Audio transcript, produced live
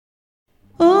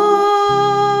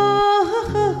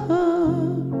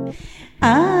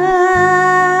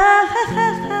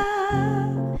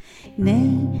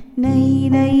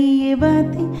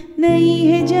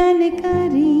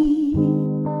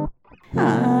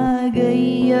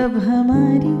गई अब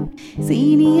हमारी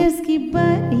सीनियर्स की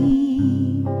बारी।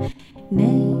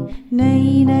 नई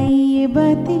नई नई ये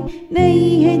बातें,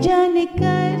 नई है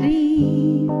जानकारी।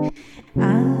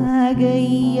 आ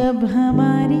गई अब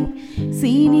हमारी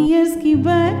सीनियर्स की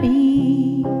बारी।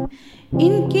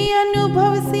 इनके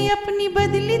अनुभव से अपनी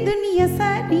बदली दुनिया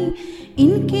सारी।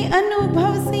 इनके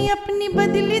अनुभव से अपनी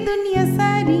बदली दुनिया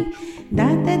सारी।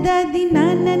 दादा दादी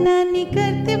नाना नानी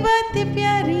करते बातें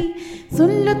प्यारी।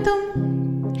 सुन लो तुम,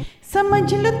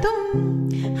 समझ लो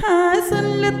तुम, हाँ सुन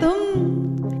लो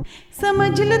तुम,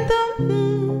 समझ लो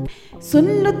तुम। सुन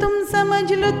लो तुम,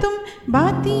 समझ लो तुम,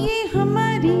 बात ये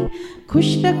हमारी।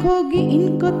 खुश रखोगे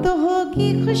इनको तो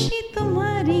होगी खुशी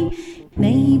तुम्हारी।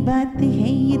 नई बात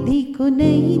है ये देखो,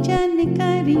 नई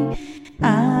जानकारी।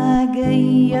 आ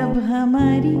गई अब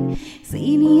हमारी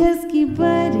सीनियर्स की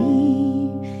बारी।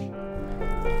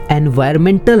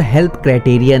 एनवायरमेंटल हेल्थ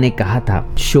क्राइटेरिया ने कहा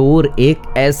था, शोर एक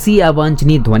ऐसी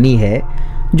अवांछनीय ध्वनि है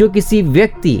जो किसी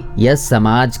व्यक्ति या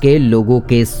समाज के लोगों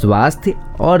के स्वास्थ्य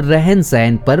और रहन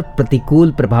सहन पर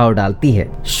प्रतिकूल प्रभाव डालती है।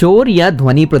 शोर या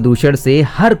ध्वनि प्रदूषण से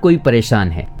हर कोई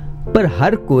परेशान है, पर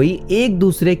हर कोई एक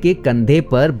दूसरे के कंधे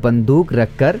पर बंदूक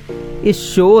रखकर इस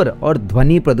शोर और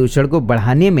ध्वनि प्रदूषण को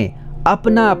बढ़ाने में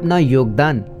अपना अपना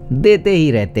योगदान देते ही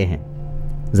रहते हैं।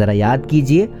 जरा याद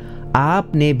कीजिए,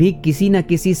 आपने भी किसी न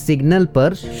किसी सिग्नल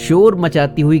पर शोर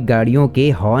मचाती हुई गाड़ियों के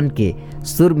हॉर्न के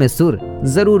सुर में सुर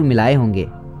जरूर मिलाए होंगे।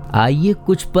 आइए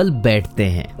कुछ पल बैठते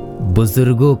हैं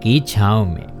बुजुर्गों की छांव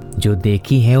में, जो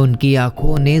देखी है उनकी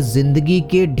आंखों ने जिंदगी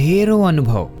के ढेरों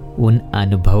अनुभव। उन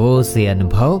अनुभवों से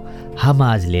अनुभव हम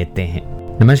आज लेते हैं।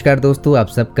 नमस्कार दोस्तों, आप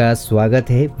सबका स्वागत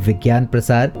है विज्ञान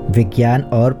प्रसार विज्ञान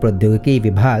और प्रौद्योगिकी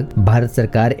विभाग, भारत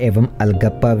सरकार एवं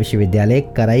अलगप्पा विश्वविद्यालय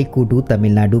कराईकुडू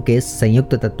तमिलनाडु के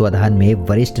संयुक्त तत्वाधान में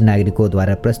वरिष्ठ नागरिकों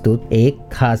द्वारा प्रस्तुत एक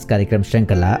खास कार्यक्रम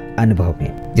श्रृंखला अनुभव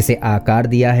में, जिसे आकार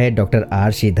दिया है डॉक्टर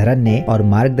आर श्रीधरन ने और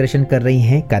मार्गदर्शन कर रही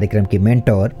हैं कार्यक्रम की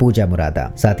मेंटोर पूजा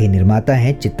मुरादा। साथ ही निर्माता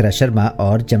हैं चित्रा शर्मा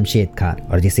और जमशेद खान,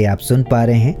 और जिसे आप सुन पा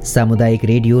रहे हैं सामुदायिक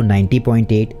रेडियो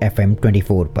 90.8 FM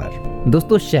 24 पर।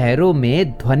 दोस्तों, शहरों में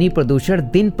ध्वनि प्रदूषण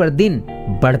दिन पर दिन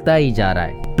बढ़ता ही जा रहा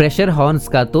है। प्रेशर हॉर्न्स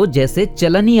का तो जैसे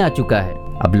चलन ही आ चुका है।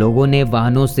 अब लोगों ने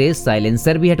वाहनों से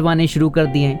साइलेंसर भी हटवाने शुरू कर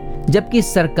दिए हैं, जबकि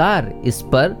सरकार इस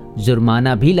पर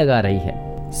जुर्माना भी लगा रही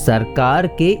है। सरकार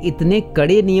के इतने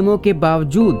कड़े नियमों के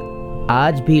बावजूद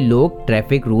आज भी लोग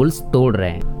ट्रैफिक रूल्स तोड़ रहे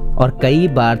हैं, और कई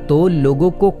बार तो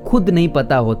लोगों को खुद नहीं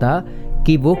पता होता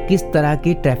कि वो किस तरह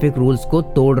के ट्रैफिक रूल्स को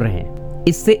तोड़ रहे हैं।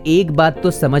 इससे एक बात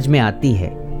तो समझ में आती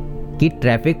है कि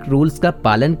ट्रैफिक रूल्स का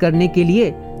पालन करने के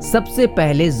लिए सबसे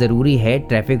पहले जरूरी है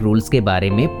ट्रैफिक रूल्स के बारे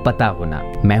में पता होना।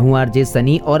 मैं हूं आरजे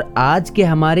सनी, और आज के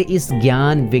हमारे इस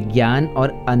ज्ञान विज्ञान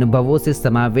और अनुभवों से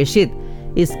समावेशित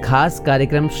इस खास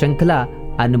कार्यक्रम श्रृंखला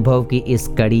अनुभव की इस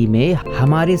कड़ी में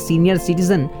हमारे सीनियर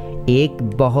सिटीजन एक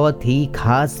बहुत ही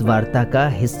खास वार्ता का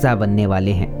हिस्सा बनने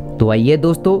वाले हैं। तो आइए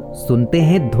दोस्तों, सुनते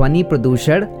हैं ध्वनि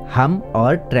प्रदूषण हम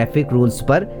और ट्रैफिक रूल्स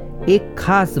पर एक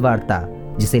खास वार्ता,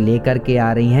 जिसे लेकर के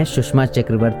आ रही हैं सुषमा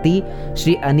चक्रवर्ती,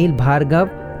 श्री अनिल भार्गव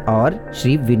और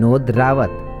श्री विनोद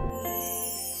रावत।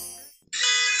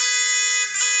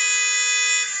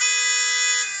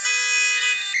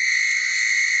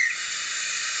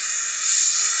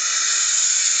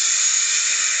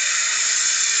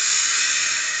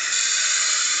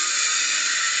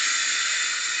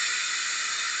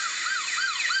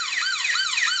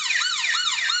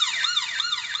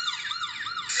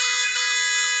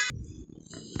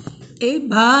 ए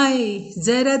भाई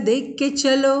जरा देख के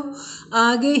चलो,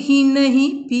 आगे ही नहीं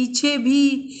पीछे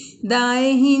भी,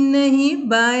 दाएं ही नहीं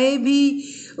बाएं भी,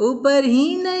 ऊपर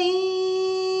ही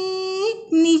नहीं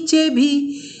नीचे भी।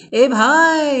 ए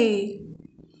भाई,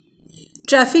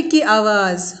 ट्रैफिक की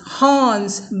आवाज़,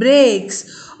 हॉर्न्स, ब्रेक्स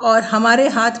और हमारे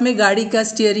हाथ में गाड़ी का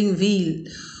स्टीयरिंग व्हील,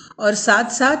 और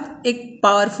साथ साथ एक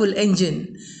पावरफुल इंजन।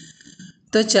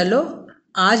 तो चलो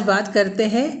आज बात करते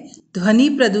हैं ध्वनि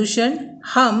प्रदूषण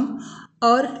हम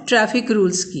और ट्रैफिक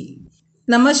रूल्स की।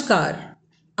 नमस्कार,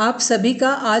 आप सभी का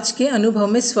आज के अनुभव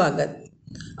में स्वागत।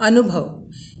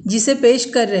 अनुभव जिसे पेश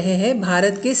कर रहे हैं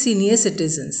भारत के सीनियर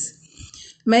सिटीजन्स।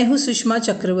 मैं हूँ सुषमा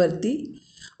चक्रवर्ती,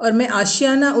 और मैं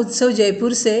आशियाना उत्सव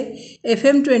जयपुर से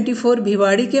FM 24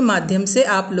 भिवाड़ी के माध्यम से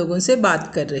आप लोगों से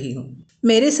बात कर रही हूँ।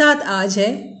 मेरे साथ आज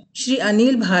है श्री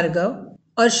अनिल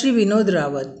भार्गव और श्री विनोद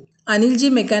रावत। अनिल जी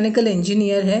मैकेनिकल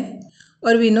इंजीनियर हैं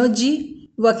और विनोद जी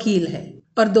वकील हैं,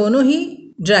 और दोनों ही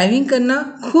ड्राइविंग करना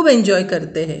खूब एंजॉय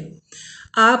करते हैं।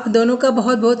 आप दोनों का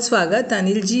बहुत बहुत स्वागत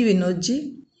अनिल जी, विनोद जी।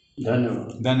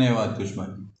 धन्यवाद सुषमा।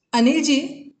 अनिल जी,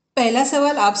 पहला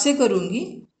सवाल आपसे करूँगी।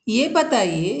 ये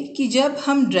बताइए कि जब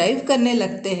हम ड्राइव करने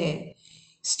लगते हैं,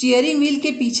 स्टीयरिंग व्हील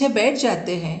के पीछे बैठ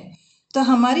जाते हैं, तो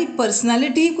हमारी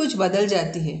पर्सनालिटी कुछ बदल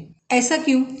जाती है, ऐसा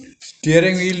क्यों?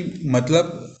 स्टीयरिंग व्हील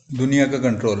मतलब दुनिया का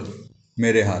कंट्रोल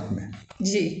मेरे हाथ में।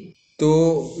 जी। तो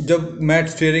जब मैं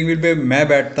स्टीयरिंग व्हील पे मैं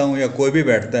बैठता हूँ या कोई भी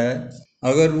बैठता है,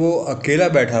 अगर वो अकेला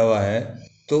बैठा हुआ है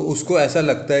तो उसको ऐसा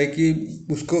लगता है कि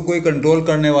उसको कोई कंट्रोल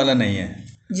करने वाला नहीं है।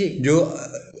 जी। जो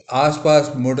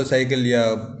आसपास मोटरसाइकिल या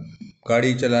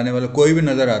गाड़ी चलाने वाला कोई भी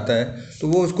नज़र आता है तो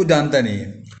वो उसको जानता नहीं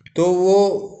है, तो वो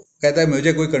कहता है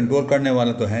मुझे कोई कंट्रोल करने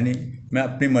वाला तो है नहीं, मैं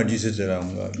अपनी मर्जी से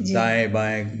चलाऊंगा, दाएं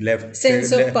बाएं left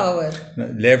sense of power,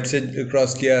 left से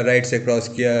क्रॉस किया, राइट से क्रॉस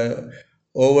किया,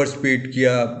 ओवर स्पीड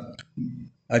किया,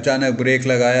 अचानक ब्रेक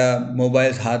लगाया,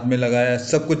 मोबाइल हाथ में लगाया,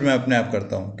 सब कुछ मैं अपने आप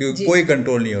करता हूँ क्योंकि कोई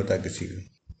कंट्रोल नहीं होता किसी का।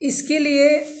 इसके लिए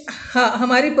हाँ,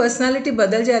 हमारी पर्सनालिटी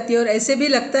बदल जाती है और ऐसे भी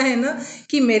लगता है ना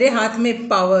कि मेरे हाथ में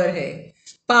पावर है,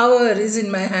 power is in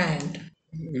my hand.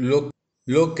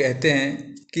 लोग कहते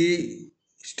हैं कि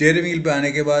स्टीयरिंग व्हील पे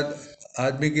आने के बाद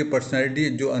आदमी की पर्सनालिटी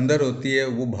जो अंदर होती है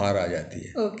वो बाहर आ जाती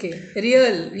है। ओके,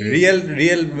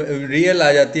 रियल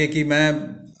आ जाती है कि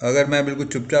अगर मैं बिल्कुल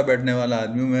चुपचाप बैठने वाला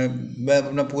आदमी हूँ, मैं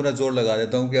अपना पूरा जोर लगा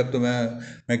देता हूँ कि अब तो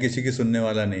मैं किसी की सुनने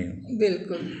वाला नहीं हूँ।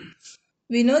 बिल्कुल।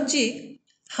 विनोद जी,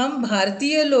 हम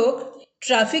भारतीय लोग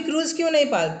ट्रैफिक रूल्स क्यों नहीं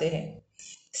पालते हैं?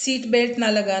 सीट बेल्ट ना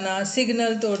लगाना,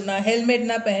 सिग्नल तोड़ना, हेलमेट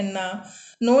ना पहनना,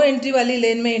 नो एंट्री वाली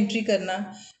लेन में एंट्री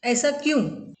करना, ऐसा क्यों?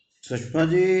 सुषमा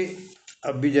जी,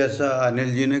 अभी जैसा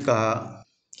अनिल जी ने कहा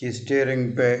कि स्टीयरिंग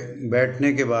पे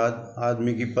बैठने के बाद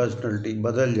आदमी की पर्सनैलिटी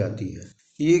बदल जाती है,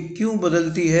 ये क्यों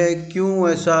बदलती है, क्यों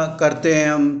ऐसा करते हैं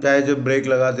हम? चाहे जब ब्रेक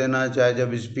लगा देना, चाहे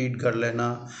जब स्पीड कर लेना,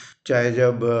 चाहे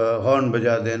जब हॉर्न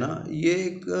बजा देना, ये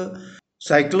एक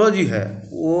साइकोलॉजी है।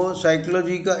 वो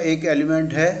साइकोलॉजी का एक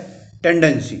एलिमेंट है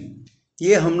टेंडेंसी,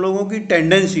 ये हम लोगों की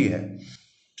टेंडेंसी है।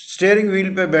 स्टीयरिंग व्हील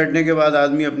पे बैठने के बाद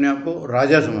आदमी अपने आप को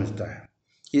राजा समझता है।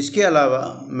 इसके अलावा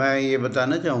मैं ये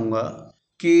बताना चाहूँगा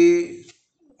कि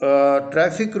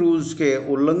ट्रैफिक रूल्स के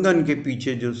उल्लंघन के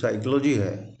पीछे जो साइकोलॉजी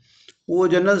है वो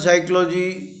जनरल साइकोलॉजी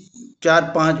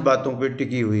 4-5 बातों पे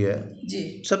टिकी हुई है जी।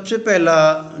 सबसे पहला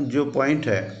जो पॉइंट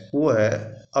है वो है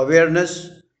अवेयरनेस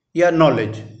या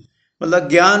नॉलेज, मतलब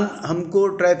ज्ञान। हमको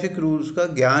ट्रैफिक रूल्स का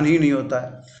ज्ञान ही नहीं होता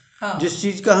है। हाँ। जिस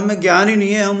चीज़ का हमें ज्ञान ही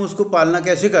नहीं है हम उसको पालना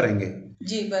कैसे करेंगे?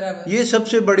 जी, बराबर। ये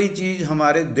सबसे बड़ी चीज़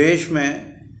हमारे देश में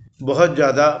बहुत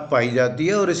ज़्यादा पाई जाती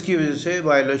है और इसकी वजह से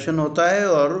वायलेशन होता है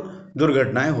और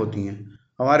दुर्घटनाएं होती हैं।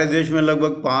 हमारे देश में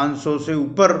लगभग 500 से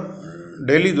ऊपर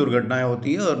डेली दुर्घटनाएं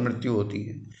होती हैं और मृत्यु होती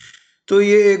है। तो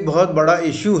ये एक बहुत बड़ा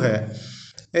इश्यू है।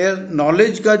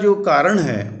 नॉलेज का जो कारण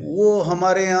है वो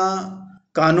हमारे यहाँ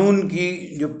कानून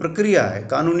की जो प्रक्रिया है,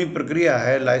 कानूनी प्रक्रिया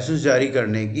है लाइसेंस जारी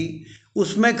करने की,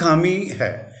 उसमें खामी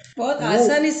है। बहुत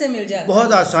आसानी से मिल जाता है,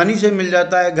 बहुत आसानी से मिल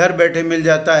जाता है, घर बैठे मिल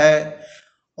जाता है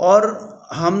और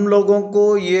हम लोगों को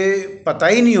ये पता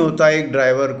ही नहीं होता एक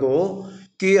ड्राइवर को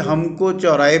कि हमको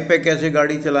चौराहे पे कैसे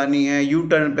गाड़ी चलानी है, यू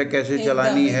टर्न पे कैसे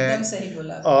चलानी है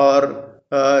और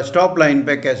स्टॉप लाइन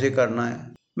पे कैसे करना है।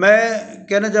 मैं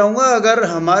कहना चाहूँगा अगर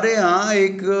हमारे यहाँ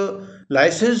एक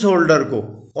लाइसेंस होल्डर को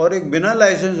और एक बिना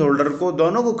लाइसेंस होल्डर को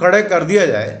दोनों को खड़े कर दिया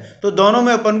जाए तो दोनों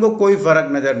में अपन को कोई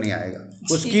फर्क नज़र नहीं आएगा।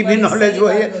 उसकी भी नॉलेज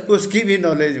वही है, उसकी भी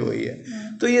नॉलेज वही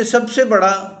है। तो ये सबसे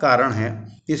बड़ा कारण है।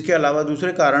 इसके अलावा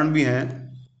दूसरे कारण भी हैं,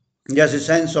 जैसे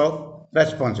sense of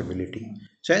responsibility.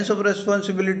 Sense of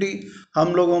responsibility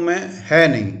हम लोगों में है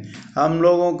नहीं। हम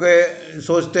लोगों के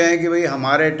सोचते हैं कि भाई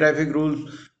हमारे ट्रैफिक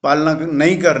रूल्स पालना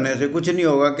नहीं करने से कुछ नहीं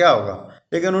होगा, क्या होगा,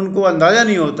 लेकिन उनको अंदाज़ा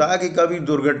नहीं होता कि कभी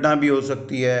दुर्घटना भी हो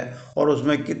सकती है और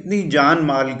उसमें कितनी जान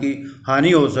माल की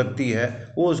हानि हो सकती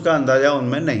है, वो उसका अंदाज़ा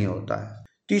उनमें नहीं होता है।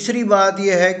 तीसरी बात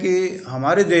यह है कि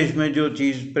हमारे देश में जो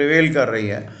चीज़ प्रिवेल कर रही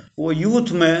है वो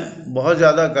यूथ में बहुत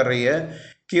ज़्यादा कर रही है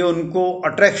कि उनको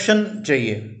अट्रैक्शन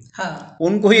चाहिए। हाँ।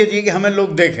 उनको ये चाहिए कि हमें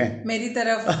लोग देखें, मेरी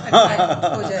तरफ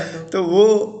हो जाए तो वो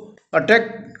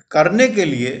अट्रैक्ट करने के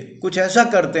लिए कुछ ऐसा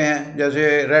करते हैं, जैसे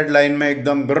रेड लाइन में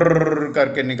एकदम ब्रर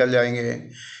करके निकल जाएंगे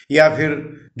या फिर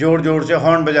जोर जोर से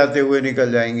हॉर्न बजाते हुए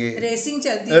निकल जाएंगे। रेसिंग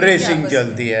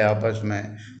चलती है आपस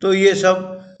में। तो ये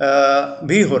सब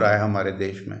भी हो रहा है हमारे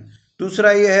देश में।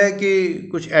 दूसरा ये है कि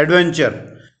कुछ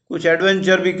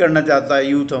एडवेंचर भी करना चाहता है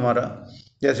यूथ हमारा,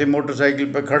 जैसे मोटरसाइकिल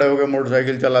पे खड़े होकर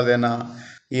मोटरसाइकिल चला देना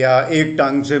या एक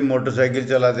टांग से मोटरसाइकिल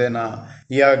चला देना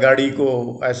या गाड़ी को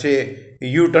ऐसे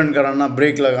यू टर्न कराना,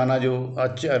 ब्रेक लगाना जो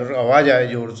अच्छा आवाज़ आए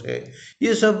ज़ोर से।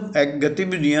 ये सब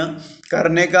गतिविधियाँ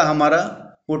करने का हमारा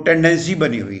वो टेंडेंसी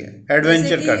बनी हुई है,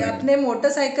 एडवेंचर करने। अपने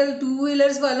मोटरसाइकिल 2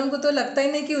 व्हीलर्स वालों को तो लगता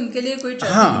ही नहीं कि उनके लिए कोई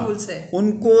ट्रैफिक रूल्स है।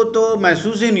 उनको तो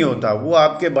महसूस ही नहीं होता। वो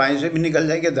आपके बाएं से भी निकल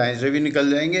जाएंगे, दाएं से भी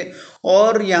निकल जाएंगे।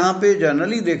 और यहाँ पे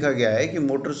जनरली देखा गया है कि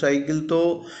मोटरसाइकिल तो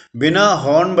बिना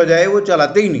हॉर्न बजाए वो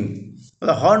चलाते ही नहीं,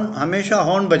 मतलब हॉर्न हमेशा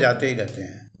हॉर्न बजाते ही रहते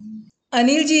हैं।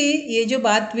 अनिल जी, ये जो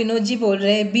बात विनोद जी बोल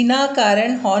रहे हैं, बिना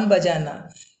कारण हॉर्न बजाना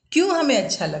क्यों हमें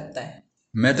अच्छा लगता है?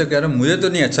 मैं तो कह रहा हूँ मुझे तो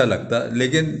नहीं अच्छा लगता,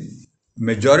 लेकिन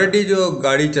मेजॉरिटी जो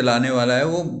गाड़ी चलाने वाला है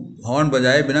वो हॉर्न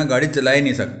बजाए बिना गाड़ी चला ही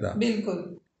नहीं सकता। बिल्कुल।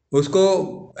 उसको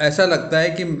ऐसा लगता है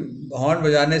कि हॉर्न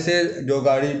बजाने से जो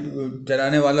गाड़ी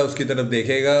चलाने वाला उसकी तरफ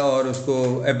देखेगा और उसको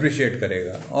अप्रिशिएट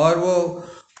करेगा, और वो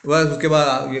बस उसके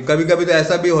बाद कभी कभी तो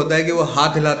ऐसा भी होता है कि वो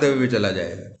हाथ हिलाते हुए भी चला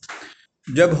जाएगा।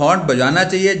 जब हॉर्न बजाना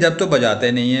चाहिए जब तो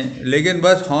बजाते नहीं हैं, लेकिन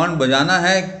बस हॉर्न बजाना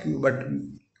है। बट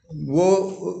वो,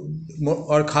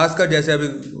 और ख़ासकर जैसे अभी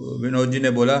विनोद जी ने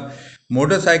बोला,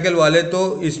 मोटरसाइकिल वाले तो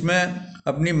इसमें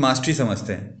अपनी मास्टरी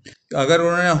समझते हैं। अगर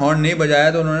उन्होंने हॉर्न नहीं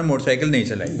बजाया तो उन्होंने मोटरसाइकिल नहीं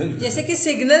चलाई। जैसे कि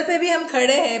सिग्नल पे भी हम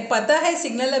खड़े हैं, पता है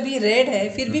सिग्नल अभी रेड है,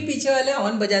 फिर भी पीछे वाले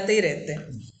हॉर्न बजाते ही रहते हैं।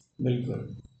 बिल्कुल।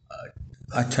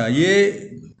 अच्छा, ये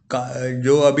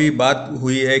जो अभी बात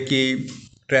हुई है कि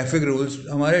ट्रैफिक रूल्स,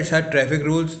 हमारे शायद ट्रैफिक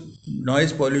रूल्स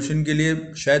नॉइज़ पॉल्यूशन के लिए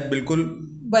शायद बिल्कुल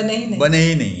बने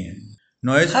ही नहीं है।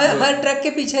 नॉइज़ हर ट्रक के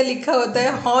पीछे लिखा होता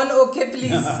है हॉर्न ओके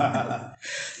प्लीज।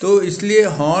 तो इसलिए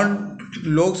हॉर्न,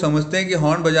 लोग समझते हैं कि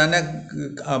हॉर्न बजाना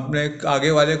अपने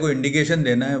आगे वाले को इंडिकेशन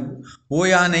देना है, वो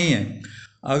यहाँ नहीं है।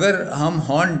 अगर हम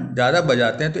हॉर्न ज़्यादा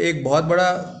बजाते हैं तो एक बहुत बड़ा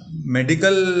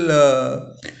मेडिकल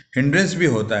हिंड्रेंस भी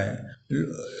होता है।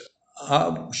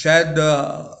 अब शायद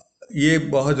ये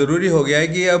बहुत ज़रूरी हो गया है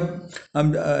कि अब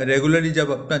हम रेगुलरली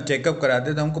जब अपना चेकअप कराते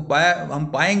हैं तो हम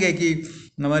पाएंगे कि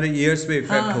हमारे ईयर्स पे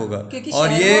इफेक्ट होगा।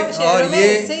 और ये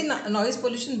ऐसे ही नॉइज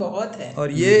पोल्यूशन बहुत है,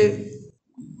 और ये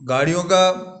गाड़ियों का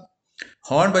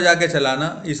हॉर्न बजा के चलाना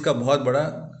इसका बहुत बड़ा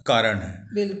कारण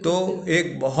है। तो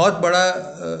एक बहुत बड़ा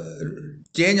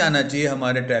चेंज आना चाहिए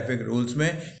हमारे ट्रैफिक रूल्स में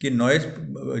कि नॉइज,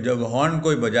 जब हॉर्न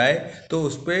कोई बजाए तो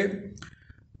उस पर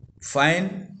फाइन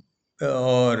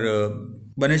और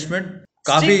पनिशमेंट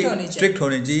काफ़ी स्ट्रिक्ट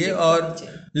होनी चाहिए। और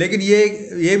लेकिन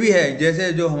ये भी है,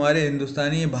 जैसे जो हमारे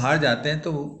हिंदुस्तानी बाहर जाते हैं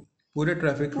तो पूरे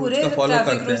ट्रैफिक रूल्स का फॉलो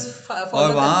करते हैं,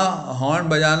 और वहाँ हॉर्न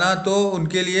बजाना तो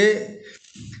उनके लिए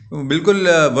बिल्कुल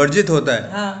वर्जित होता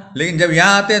है। हाँ। लेकिन जब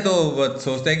यहाँ आते हैं तो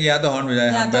सोचते हैं कि यहाँ तो हॉर्न बजाए,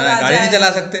 हम गाड़ी नहीं चला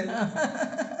सकते।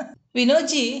 विनोद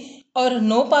जी, और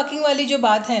नो पार्किंग वाली जो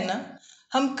बात है ना,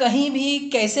 हम कहीं भी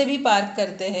कैसे भी पार्क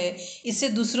करते हैं, इससे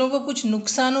दूसरों को कुछ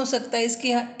नुकसान हो सकता है,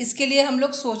 इसके लिए हम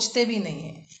लोग सोचते भी नहीं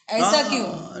है। ऐसा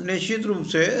क्यों? निश्चित रूप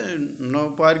से नो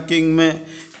पार्किंग में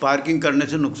पार्किंग करने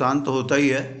से नुकसान तो होता ही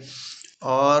है,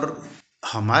 और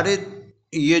हमारे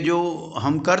ये जो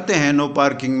हम करते हैं नो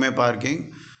पार्किंग में पार्किंग,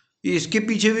 इसके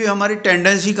पीछे भी हमारी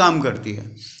टेंडेंसी काम करती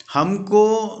है। हमको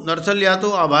दरअसल या तो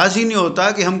आभास ही नहीं होता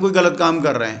कि हम कोई गलत काम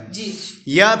कर रहे हैं जी,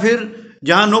 या फिर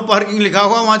जहाँ नो पार्किंग लिखा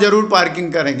हुआ वहाँ ज़रूर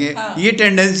पार्किंग करेंगे। हाँ। ये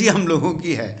टेंडेंसी हम लोगों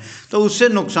की है, तो उससे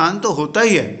नुकसान तो होता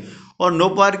ही है। और नो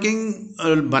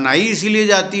पार्किंग बनाई इसीलिए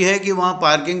जाती है कि वहाँ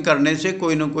पार्किंग करने से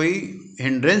कोई ना कोई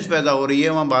हिंड्रेंस पैदा हो रही है,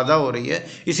 वहाँ बाधा हो रही है,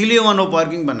 इसीलिए वहाँ नो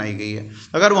पार्किंग बनाई गई है।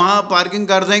 अगर वहाँ पार्किंग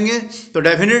कर देंगे तो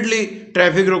डेफिनेटली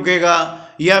ट्रैफिक रुकेगा,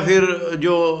 या फिर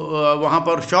जो वहाँ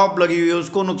पर शॉप लगी हुई है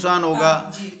उसको नुकसान होगा।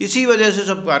 इसी वजह से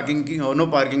सब पार्किंग की नो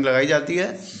पार्किंग लगाई जाती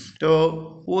है। तो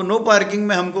वो नो पार्किंग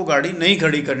में हमको गाड़ी नहीं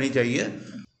खड़ी करनी चाहिए।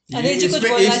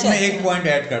 इसमें एक पॉइंट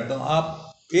ऐड करता हूँ।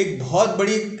 आप, एक बहुत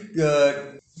बड़ी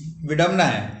विडम्बना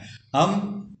है, हम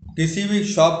किसी भी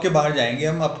शॉप के बाहर जाएंगे,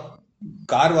 हम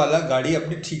कार वाला गाड़ी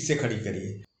अपनी ठीक से खड़ी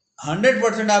करिए,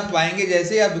 100% आप पाएंगे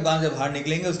जैसे ही आप दुकान से बाहर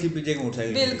निकलेंगे उसके पीछे एक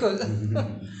मोटरसाइकिल, बिल्कुल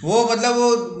वो मतलब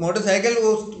वो मोटरसाइकिल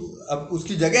वो अब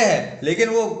उसकी जगह है, लेकिन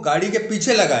वो गाड़ी के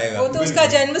पीछे लगाएगा। वो तो उसका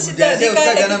जन्मसिद्ध अधिकार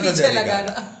है कि पीछे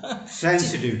लगाना।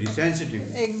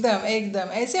 सेंसिटिव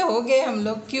एकदम ऐसे हो गए हम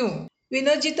लोग। क्यों?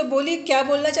 विनोद जी तो बोलिए, क्या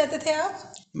बोलना चाहते थे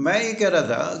आप? मैं ये कह रहा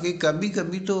था कि कभी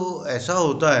कभी तो ऐसा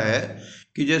होता है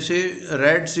कि जैसे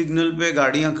रेड सिग्नल पे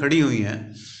गाड़ियां खड़ी हुई हैं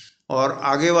और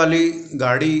आगे वाली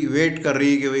गाड़ी वेट कर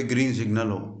रही है कि भाई ग्रीन सिग्नल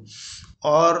हो,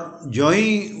 और जो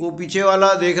ही वो पीछे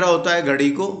वाला देख रहा होता है घड़ी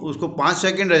को, उसको 5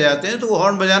 सेकंड रह जाते हैं तो वो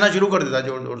हॉर्न बजाना शुरू कर देता है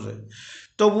जोर जोर से।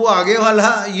 तो वो आगे वाला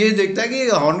ये देखता है कि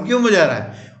हॉर्न क्यों बजा रहा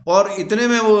है, और इतने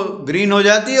में वो ग्रीन हो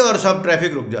जाती है और सब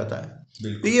ट्रैफिक रुक जाता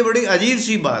है। तो ये बड़ी अजीब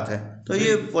सी बात है।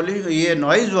 तो ये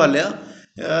नॉइज़ वाला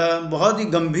बहुत ही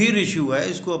गंभीर इशू है,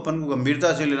 इसको अपन को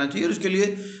गंभीरता से लेना चाहिए, और इसके लिए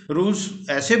रूल्स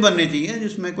ऐसे बनने चाहिए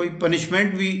जिसमें कोई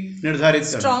पनिशमेंट भी निर्धारित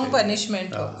करना, स्ट्रॉन्ग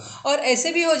पनिशमेंट हो। और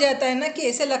ऐसे भी हो जाता है ना कि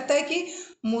ऐसे लगता है कि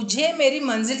मुझे मेरी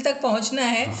मंजिल तक पहुंचना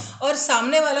है और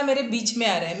सामने वाला मेरे बीच में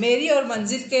आ रहा है,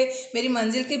 मेरी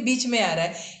मंजिल के बीच में आ रहा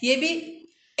है, ये भी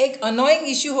एक अनोइंग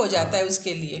इश्यू हो जाता है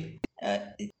उसके लिए।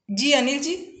 जी अनिल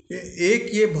जी, एक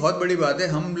ये बहुत बड़ी बात है,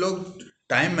 हम लोग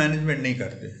टाइम मैनेजमेंट नहीं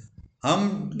करते। हम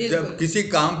बिल्कुल। जब किसी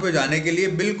काम पे जाने के लिए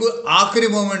बिल्कुल आखिरी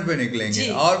मोमेंट पे निकलेंगे, जी।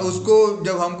 और उसको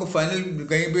जब हमको फाइनल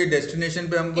कहीं भी डेस्टिनेशन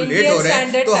पे हमको Indian लेट हो रहे हैं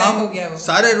standard तो time हो गया हम वो।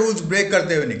 सारे रूल्स ब्रेक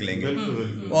करते हुए निकलेंगे,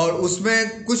 बिल्कुल। और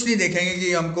उसमें कुछ नहीं देखेंगे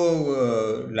कि हमको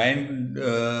लाइन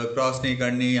क्रॉस नहीं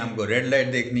करनी, हमको रेड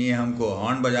लाइट देखनी है, हमको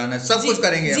हॉर्न बजाना है, सब जी, कुछ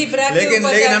करेंगे ज़ीब्रा हम, के लेकिन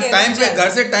ऊपर लेकिन हम जाके टाइम पे जाना। घर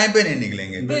से टाइम पे नहीं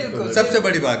निकलेंगे। बिल्कुल, सबसे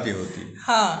बड़ी बात ये होती है।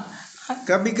 हाँ,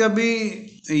 कभी कभी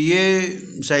ये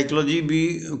साइकोलॉजी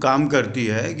भी काम करती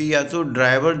है कि या तो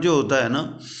ड्राइवर जो होता है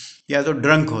ना, या तो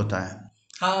ड्रंक होता है,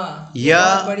 हाँ, ये या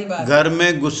बहुत बड़ी बात है। घर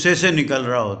में गुस्से से निकल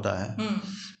रहा होता है, हम्म,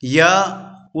 या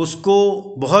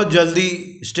उसको बहुत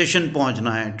जल्दी स्टेशन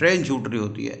पहुंचना है, ट्रेन छूट रही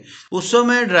होती है। उस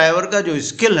समय ड्राइवर का जो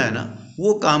स्किल है ना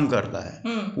वो काम करता है।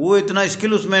 वो इतना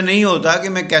स्किल उसमें नहीं होता कि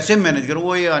मैं कैसे मैनेज करूँ।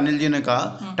 वो ये अनिल जी ने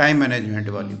कहा टाइम मैनेजमेंट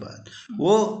वाली बात,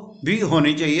 वो भी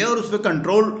होनी चाहिए और उस पर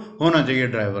कंट्रोल होना चाहिए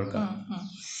ड्राइवर का।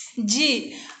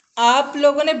 जी, आप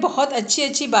लोगों ने बहुत अच्छी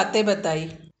अच्छी बातें बताई।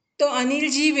 तो अनिल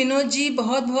जी, विनोद जी,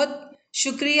 बहुत बहुत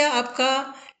शुक्रिया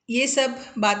आपका ये सब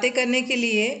बातें करने के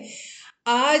लिए।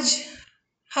 आज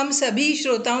हम सभी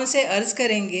श्रोताओं से अर्ज़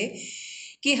करेंगे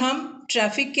कि हम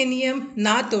ट्रैफिक के नियम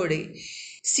ना तोड़ें,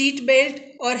 सीट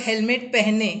बेल्ट और हेलमेट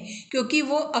पहने, क्योंकि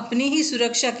वो अपनी ही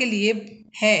सुरक्षा के लिए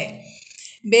है।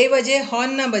 बेवजह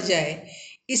हॉर्न ना बजाए,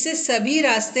 इससे सभी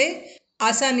रास्ते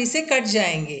आसानी से कट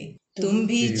जाएंगे। तुम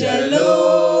भी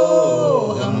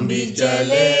चलो, हम भी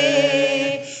चले,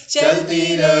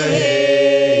 चलती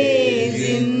रहे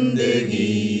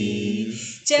जिंदगी,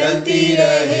 चलती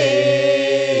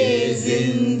रहे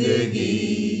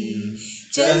जिंदगी,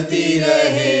 चलती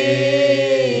रहे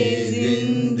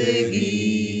जिंदगी।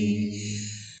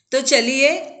 तो चलिए,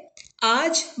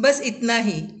 आज बस इतना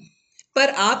ही, पर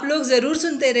आप लोग ज़रूर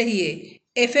सुनते रहिए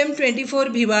FM 24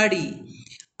 भिवाड़ी,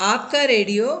 आपका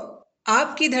रेडियो,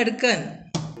 आपकी धड़कन।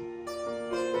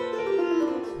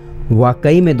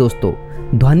 वाकई में दोस्तों,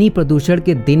 ध्वनि प्रदूषण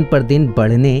के दिन पर दिन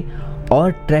बढ़ने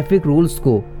और ट्रैफिक रूल्स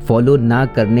को फॉलो ना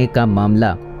करने का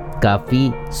मामला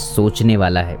काफ़ी सोचने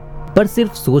वाला है। पर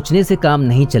सिर्फ सोचने से काम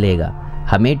नहीं चलेगा,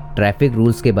 हमें ट्रैफिक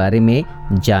रूल्स के बारे में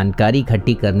जानकारी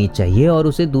इकट्ठी करनी चाहिए और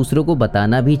उसे दूसरों को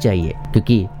बताना भी चाहिए,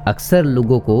 क्योंकि अक्सर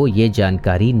लोगों को ये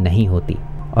जानकारी नहीं होती।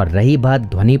 और रही बात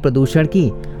ध्वनि प्रदूषण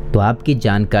की, तो आपकी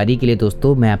जानकारी के लिए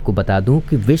दोस्तों मैं आपको बता दूं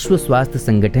कि विश्व स्वास्थ्य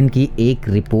संगठन की एक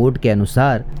रिपोर्ट के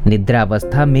अनुसार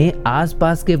निद्रावस्था में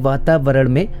आसपास के वातावरण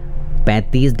में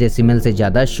 35 डेसिबल से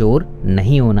ज़्यादा शोर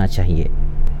नहीं होना चाहिए,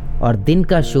 और दिन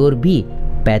का शोर भी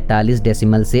 45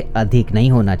 डेसिबल से अधिक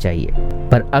नहीं होना चाहिए।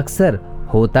 पर अक्सर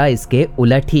होता इसके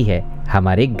उलट ही है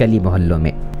हमारे गली मोहल्लों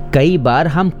में। कई बार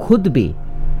हम खुद भी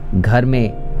घर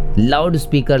में लाउड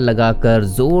स्पीकर लगाकर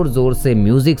जोर जोर से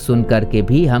म्यूजिक सुन करके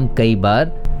भी हम कई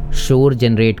बार शोर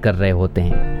जनरेट कर रहे होते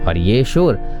हैं, और ये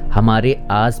शोर हमारे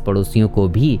आस पड़ोसियों को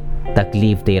भी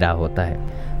तकलीफ दे रहा होता है।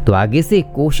 तो आगे से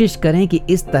कोशिश करें कि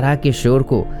इस तरह के शोर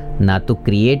को ना तो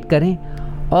क्रिएट करें,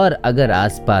 और अगर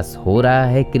आसपास हो रहा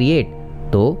है क्रिएट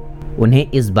तो उन्हें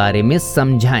इस बारे में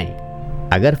समझाएं।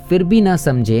 अगर फिर भी ना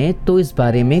समझें तो इस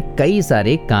बारे में कई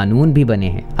सारे कानून भी बने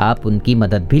हैं, आप उनकी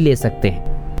मदद भी ले सकते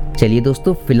हैं। चलिए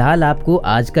दोस्तों, फिलहाल आपको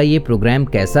आज का ये प्रोग्राम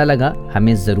कैसा लगा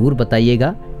हमें ज़रूर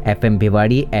बताइएगा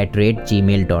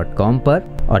fmbhiwadi@gmail.com पर।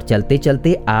 और चलते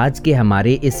चलते आज के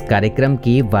हमारे इस कार्यक्रम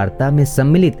की वार्ता में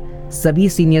सम्मिलित सभी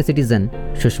सीनियर सिटीजन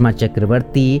सुषमा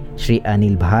चक्रवर्ती, श्री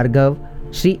अनिल भार्गव,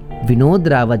 श्री विनोद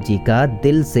रावत जी का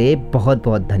दिल से बहुत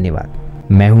बहुत धन्यवाद।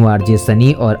 मैं हूं आरजे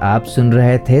सनी और आप सुन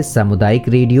रहे थे सामुदायिक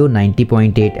रेडियो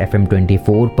 90.8 FM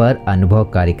 24 पर अनुभव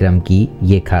कार्यक्रम की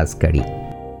ये खास कड़ी।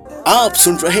 आप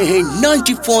सुन रहे हैं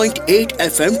 90.8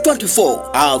 FM 24,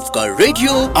 आपका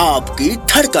रेडियो, आपकी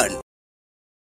धड़कन।